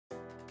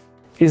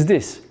is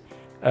this.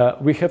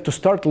 We have to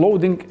start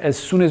loading as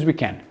soon as we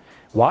can.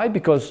 Why?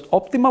 Because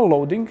optimal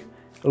loading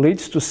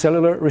leads to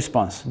cellular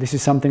response. This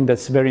is something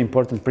that's very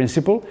important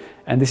principle,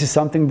 and this is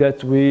something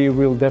that we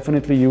will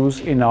definitely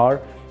use in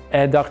our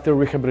adductor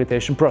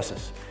rehabilitation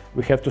process.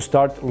 We have to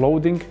start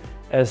loading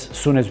as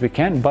soon as we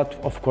can, but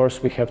of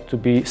course we have to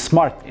be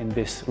smart in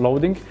this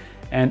loading,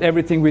 and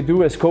everything we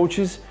do as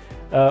coaches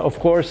of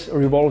course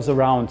revolves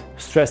around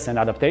stress and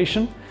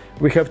adaptation.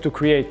 We have to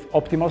create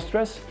optimal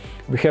stress,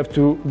 we have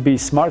to be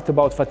smart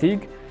about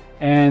fatigue,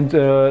 and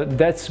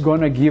that's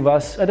gonna give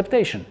us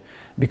adaptation.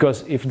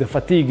 Because if the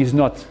fatigue is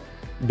not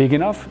big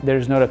enough, there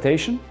is no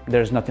adaptation,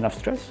 there is not enough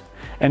stress.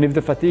 And if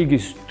the fatigue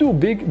is too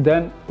big,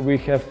 then we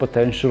have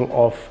potential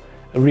of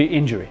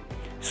re-injury.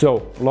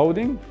 So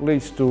loading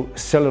leads to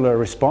cellular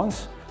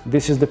response.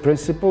 This is the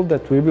principle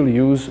that we will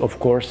use, of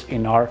course,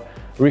 in our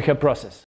rehab process.